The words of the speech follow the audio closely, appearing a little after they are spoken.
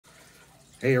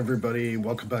Hey everybody,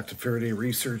 welcome back to Faraday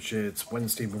Research. It's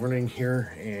Wednesday morning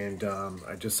here, and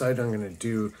I decided I'm going to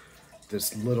do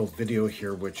this little video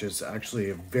here, which is actually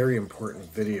a very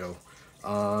important video.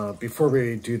 Before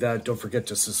we do that, don't forget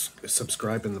to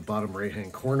subscribe in the bottom right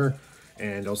hand corner,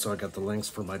 and also I got the links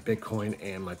for my Bitcoin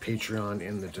and my Patreon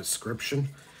in the description.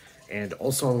 And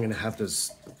also I'm going to have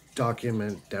this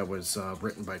document that was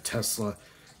written by Tesla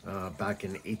back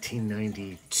in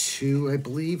 1892, I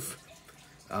believe.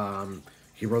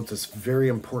 He wrote this very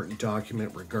important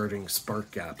document regarding spark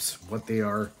gaps, what they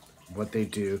are, what they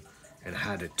do, and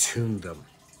how to tune them.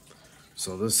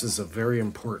 So this is a very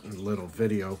important little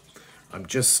video. I'm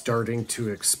just starting to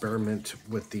experiment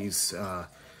with these,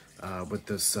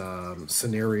 this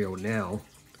scenario now,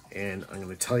 and I'm going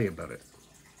to tell you about it.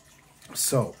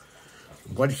 So,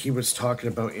 what he was talking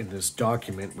about in this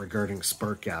document regarding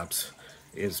spark gaps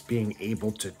is being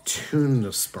able to tune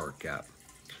the spark gap.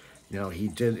 Now, he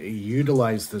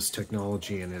utilized this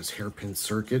technology in his hairpin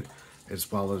circuit,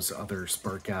 as well as other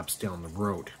spark gaps down the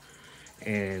road.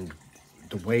 And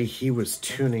the way he was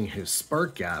tuning his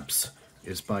spark gaps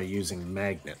is by using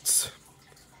magnets.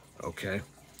 Okay?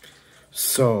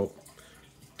 So,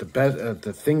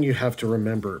 the thing you have to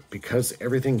remember, because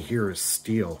everything here is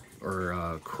steel,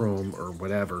 or chrome, or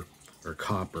whatever, or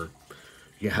copper,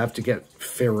 you have to get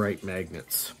ferrite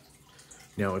magnets.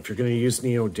 Now, if you're going to use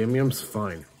neodymiums,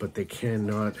 fine, but they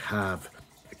cannot have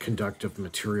conductive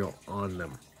material on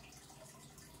them.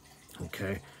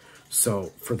 Okay, so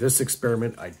for this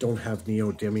experiment, I don't have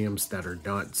neodymiums that are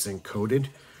not zinc coated,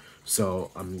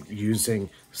 so I'm using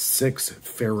 6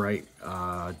 ferrite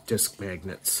disc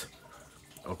magnets.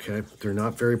 Okay, they're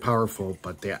not very powerful,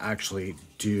 but they actually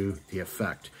do the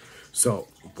effect. So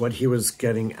what he was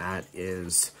getting at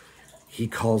is, he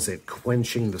calls it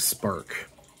quenching the spark,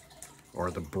 or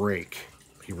the break.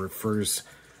 He refers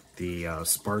the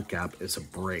spark gap as a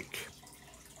break.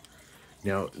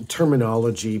 Now,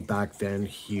 terminology back then,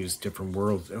 he used different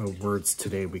words.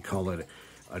 Today we call it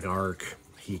an arc.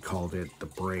 He called it the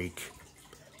break.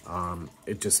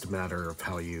 It's just a matter of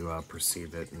how you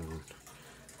perceive it. And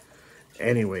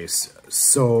anyways,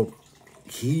 so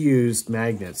he used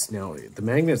magnets. Now, the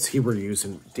magnets he were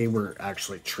using, they were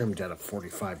actually trimmed at a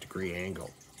 45-degree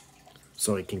angle,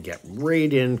 so it can get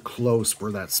right in close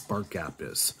where that spark gap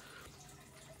is.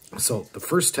 So the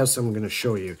first test I'm going to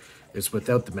show you is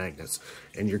without the magnets.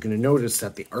 And you're going to notice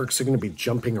that the arcs are going to be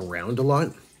jumping around a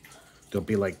lot. They'll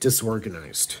be like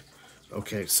disorganized.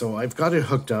 Okay, so I've got it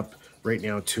hooked up right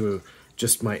now to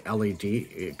just my LED,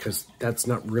 because that's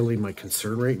not really my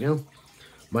concern right now.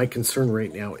 My concern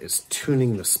right now is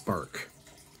tuning the spark.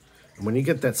 And when you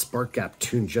get that spark gap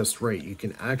tuned just right, you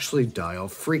can actually dial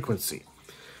frequency.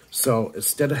 So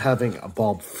instead of having a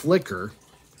bulb flicker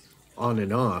on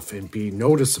and off and be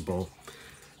noticeable,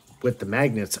 with the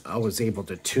magnets, I was able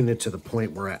to tune it to the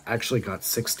point where I actually got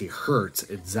 60 hertz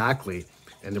exactly,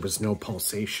 and there was no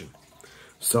pulsation.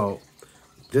 So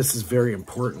this is very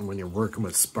important when you're working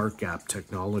with spark gap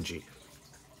technology.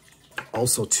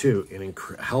 Also too, it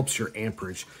helps your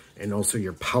amperage and also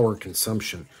your power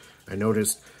consumption. I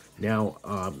noticed now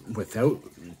without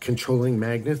controlling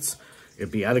magnets, it'd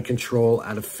be out of control,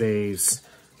 out of phase,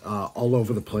 all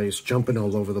over the place, jumping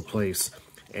all over the place,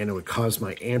 and it would cause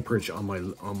my amperage on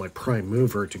my prime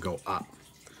mover to go up.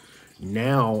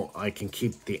 Now I can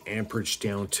keep the amperage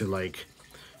down to like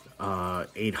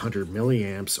 800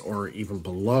 milliamps or even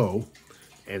below,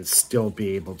 and still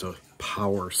be able to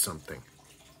power something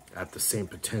at the same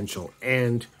potential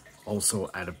and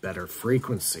also at a better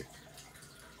frequency.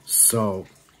 So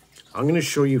I'm going to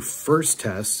show you first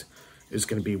test is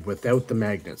going to be without the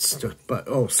magnets. But,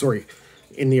 oh, sorry,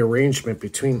 in the arrangement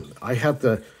between, I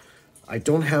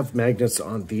don't have magnets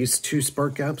on these 2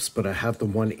 spark gaps, but I have the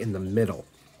one in the middle.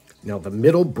 Now, the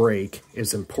middle break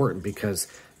is important because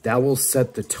that will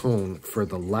set the tone for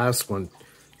the last one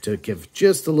to give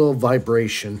just a little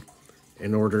vibration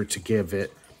in order to give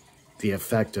it the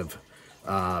effect of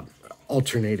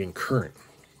alternating current.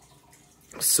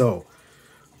 So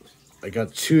I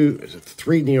got 3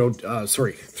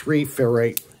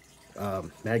 ferrite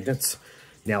magnets.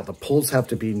 Now the poles have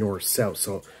to be north-south,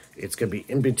 so it's going to be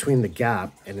in between the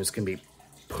gap, and it's going to be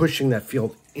pushing that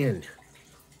field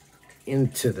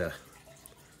into the,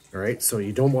 all right? So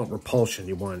you don't want repulsion,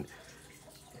 you want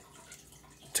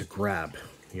to grab,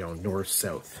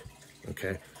 north-south,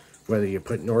 okay? Whether you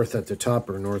put north at the top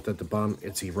or north at the bottom,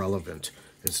 it's irrelevant.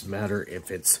 It's a matter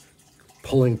if it's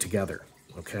pulling together,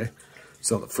 okay?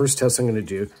 So the first test I'm going to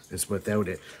do is without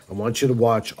it. I want you to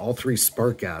watch all 3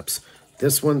 spark gaps.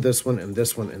 This one, and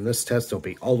this one. In this test, they'll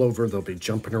be all over. They'll be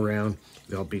jumping around.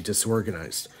 They'll be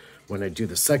disorganized. When I do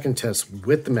the second test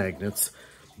with the magnets,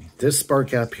 this spark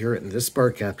gap here and this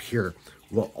spark gap here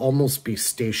will almost be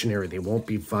stationary. They won't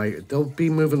be they'll be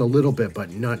moving a little bit,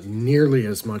 but not nearly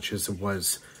as much as it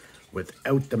was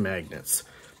without the magnets.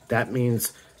 That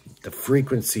means the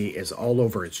frequency is all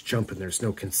over, it's jumping. There's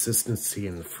no consistency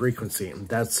in the frequency, and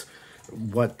that's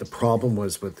what the problem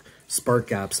was with spark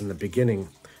gaps in the beginning.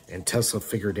 And Tesla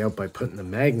figured out by putting the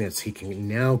magnets, he can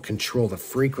now control the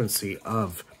frequency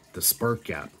of the spark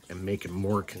gap and make it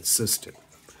more consistent.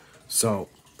 So,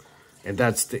 and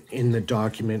that's in the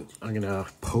document. I'm gonna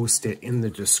post it in the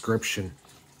description.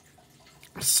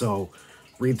 So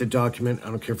read the document. I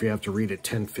don't care if you have to read it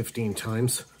 10, 15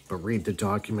 times, but read the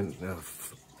document,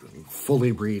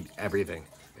 fully read everything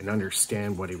and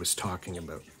understand what he was talking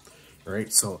about. All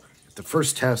right, so the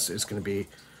first test is gonna be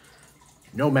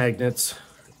no magnets.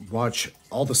 Watch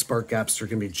all the spark gaps. They're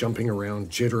gonna be jumping around,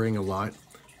 jittering a lot,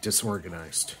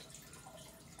 disorganized.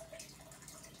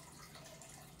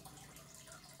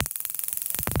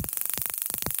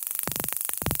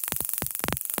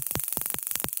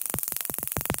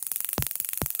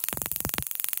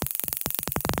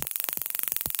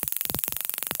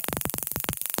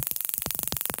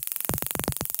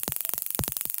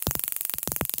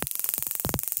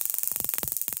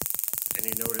 And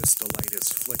you notice the light is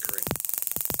flickering.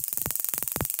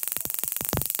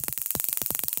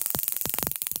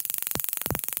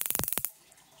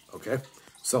 Okay,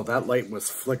 so that light was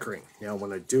flickering. Now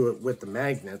when I do it with the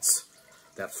magnets,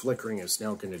 that flickering is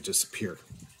now going to disappear.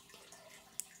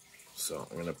 So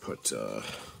I'm going to put,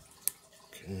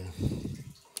 okay,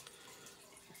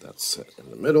 that's set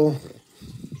in the middle.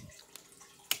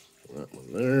 That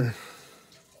one there.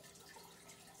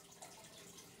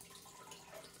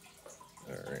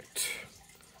 All right,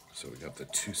 so we got the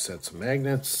two sets of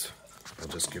magnets. I'll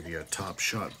just give you a top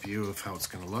shot view of how it's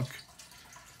going to look.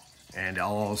 And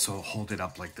I'll also hold it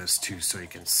up like this too so you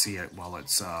can see it while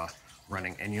it's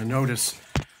running. And you'll notice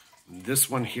this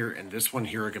one here and this one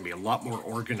here are going to be a lot more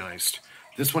organized.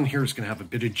 This one here is going to have a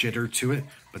bit of jitter to it,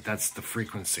 but that's the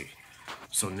frequency.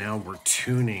 So now we're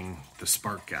tuning the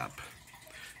spark gap.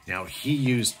 Now he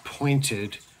used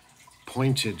pointed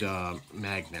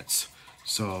magnets.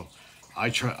 So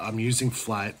I'm using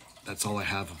flat. That's all I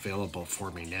have available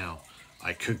for me now.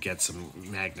 I could get some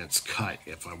magnets cut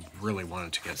if I really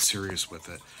wanted to get serious with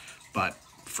it. But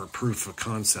for proof of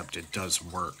concept, it does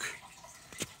work.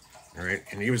 All right,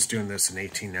 and he was doing this in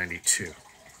 1892.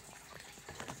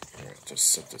 All right,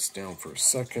 just set this down for a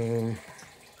second.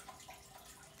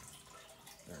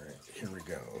 All right, here we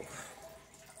go.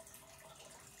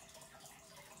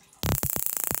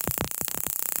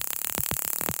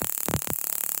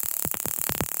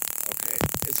 Okay,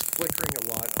 it's flickering a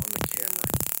lot on the camera.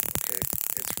 Okay,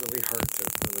 it's really hard to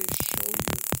really show you.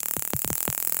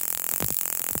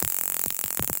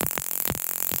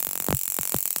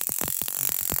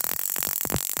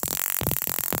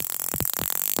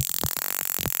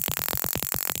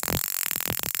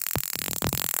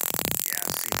 Yeah,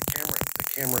 see, the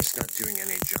camera's not doing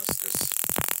any justice.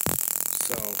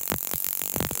 So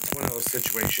it's one of those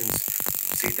situations.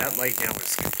 See, that light now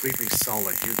is completely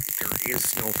solid. There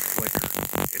is no flicker.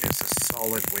 It is a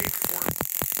solid waveform.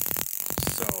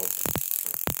 So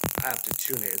I have to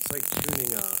tune it. It's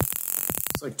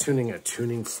like tuning a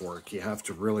tuning fork. You have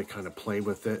to really kind of play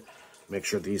with it, make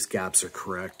sure these gaps are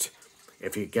correct.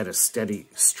 If you get a steady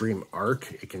stream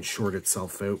arc, it can short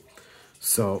itself out.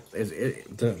 So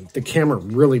the camera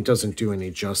really doesn't do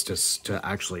any justice to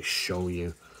actually show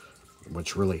you,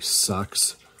 which really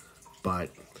sucks. But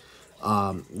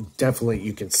definitely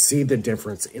you can see the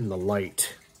difference in the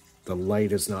light. The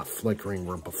light is not flickering,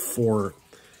 where before,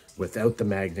 without the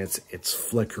magnets, it's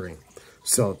flickering.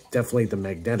 So definitely the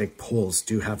magnetic poles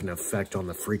do have an effect on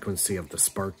the frequency of the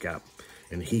spark gap,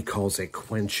 and he calls it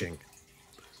quenching.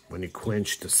 When you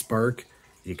quench the spark,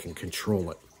 you can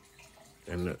control it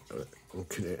and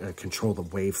control the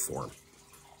waveform.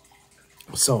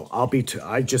 So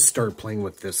I just started playing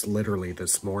with this literally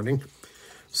this morning,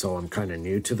 so I'm kind of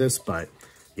new to this, but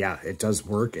yeah, it does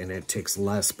work and it takes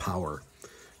less power.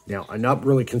 Now, I'm not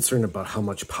really concerned about how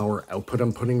much power output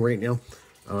I'm putting right now,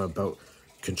 about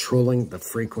controlling the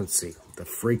frequency. The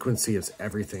frequency is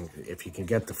everything. If you can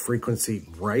get the frequency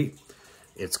right,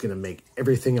 it's going to make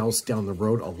everything else down the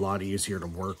road a lot easier to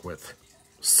work with.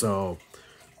 So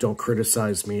don't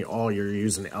criticize me, oh, you're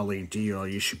using LED, oh,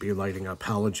 you should be lighting up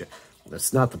halogen.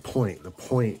 That's not the point. The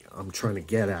point I'm trying to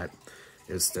get at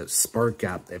is that spark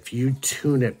gap, if you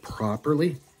tune it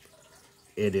properly,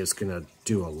 it is going to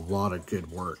do a lot of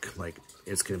good work. Like,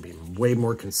 it's going to be way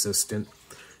more consistent.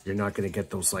 You're not going to get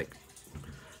those like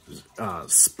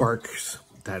sparks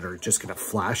that are just going to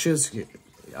flashes.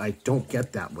 I don't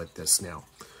get that with this now.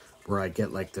 where I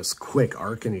get like this quick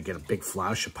arc and you get a big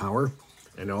flash of power.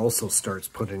 And it also starts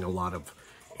putting a lot of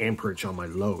amperage on my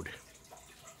load.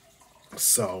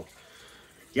 So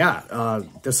yeah,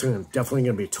 this I'm definitely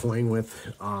going to be toying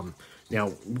with.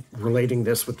 Now, relating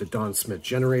this with the Don Smith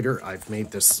generator, I've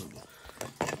made this,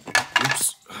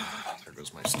 oops, there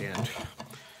goes my stand.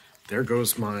 There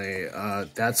goes my,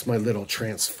 that's my little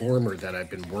transformer that I've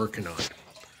been working on.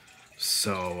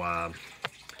 So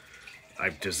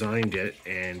I've designed it,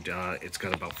 and it's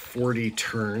got about 40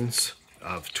 turns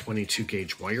of 22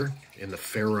 gauge wire in the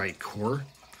ferrite core.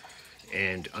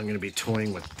 And I'm going to be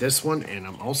toying with this one, and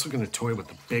I'm also going to toy with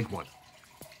the big one.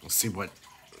 We'll see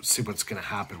what's going to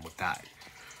happen with that.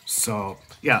 So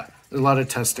yeah, a lot of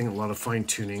testing, a lot of fine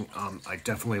tuning. I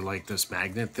definitely like this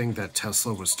magnet thing that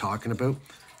Tesla was talking about.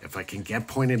 If I can get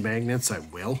pointed magnets, I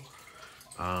will.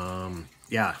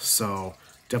 Yeah, so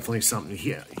definitely something.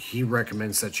 He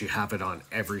recommends that you have it on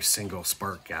every single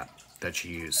spark gap that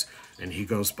you use, and he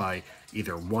goes by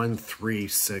either 1, 3,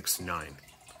 6, 9.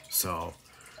 So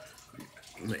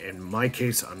in my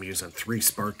case, I'm using 3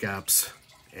 spark gaps,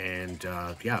 and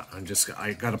yeah,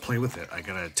 I gotta play with it. I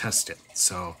gotta test it.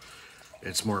 So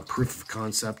it's more proof of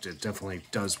concept. It definitely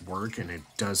does work, and it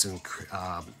does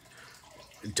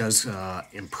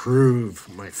improve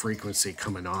my frequency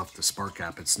coming off the spark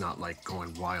gap. It's not like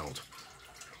going wild.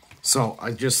 So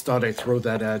I just thought I'd throw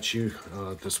that at you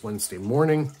this Wednesday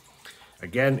morning.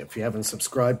 Again, if you haven't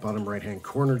subscribed, bottom right hand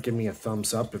corner, give me a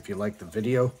thumbs up if you like the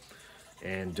video.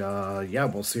 And yeah,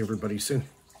 we'll see everybody soon.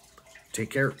 Take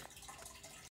care.